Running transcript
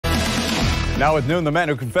Now at noon, the man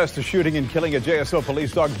who confessed to shooting and killing a JSO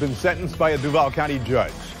police dog has been sentenced by a Duval County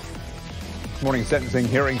judge. This morning's sentencing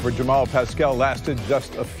hearing for Jamal Pascal lasted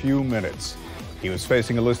just a few minutes. He was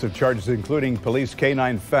facing a list of charges including police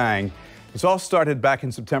K-9 Fang. This all started back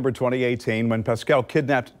in September 2018 when Pascal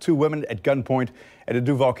kidnapped two women at gunpoint at a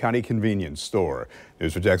Duval County convenience store.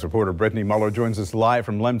 News4JAX reporter Brittany Muller joins us live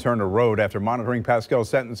from Lem Turner Road after monitoring Pascal's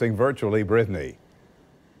sentencing virtually. Brittany.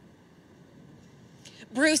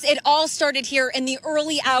 Bruce, it all started here in the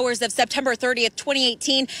early hours of September 30th,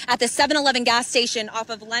 2018 at the 7-Eleven gas station off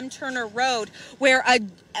of Lem Turner Road, where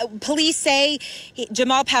police say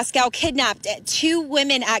Jamal Pascal kidnapped two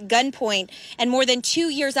women at gunpoint. And more than 2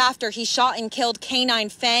 years after he shot and killed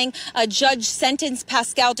K-9 Fang, a judge sentenced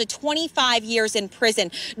Pascal to 25 years in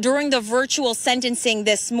prison. During the virtual sentencing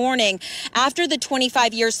this morning, after the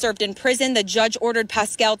 25 years served in prison, the judge ordered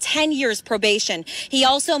Pascal 10 years probation. He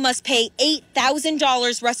also must pay $8,000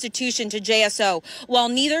 restitution to JSO. While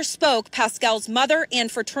neither spoke, Pascal's mother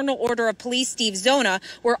and Fraternal Order of Police Steve Zona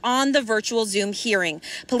were on the virtual Zoom hearing.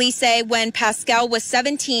 Police say when Pascal was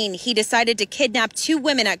 17, he decided to kidnap two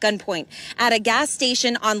women at gunpoint at a gas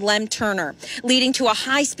station on Lem Turner, leading to a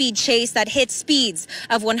high-speed chase that hit speeds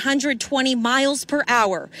of 120 miles per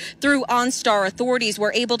hour. Through OnStar, authorities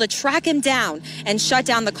were able to track him down and shut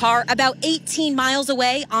down the car about 18 miles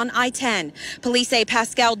away on I-10. Police say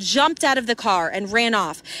Pascal jumped out of the car and ran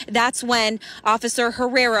off. That's when Officer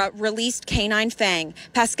Herrera released K-9 Fang.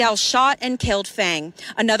 Pascal shot and killed Fang.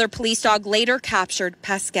 Another police dog later captured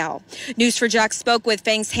Pascal. News4JAX spoke with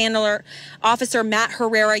Fang's handler, Officer Matt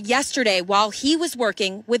Herrera, yesterday while he was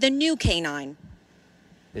working with a new K-9.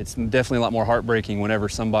 It's definitely a lot more heartbreaking whenever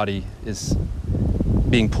somebody is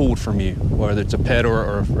being pulled from you, whether it's a pet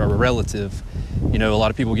or a relative. You know, a lot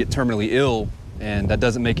of people get terminally ill, and that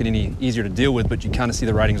doesn't make it any easier to deal with, but you kind of see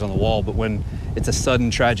the writings on the wall. But when it's a sudden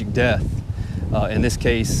tragic death, in this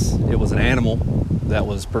case, it was an animal that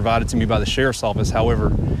was provided to me by the sheriff's office.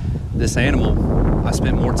 However, this animal, I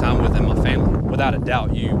spent more time with than my family. Without a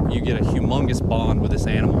doubt, you get a humongous bond with this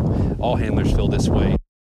animal. All handlers feel this way.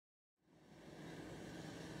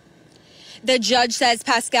 The judge says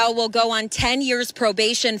Pascal will go on 10 years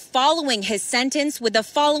probation following his sentence with the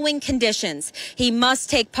following conditions. He must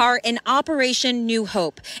take part in Operation New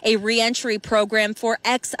Hope, a reentry program for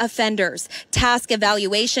ex-offenders, task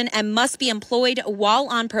evaluation, and must be employed while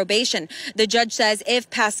on probation. The judge says if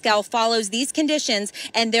Pascal follows these conditions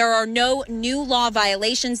and there are no new law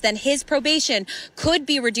violations, then his probation could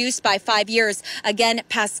be reduced by 5 years. Again,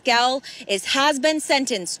 Pascal has been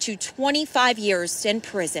sentenced to 25 years in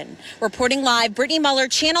prison. Reporting live, Brittany Muller,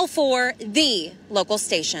 Channel 4, the local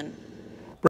station.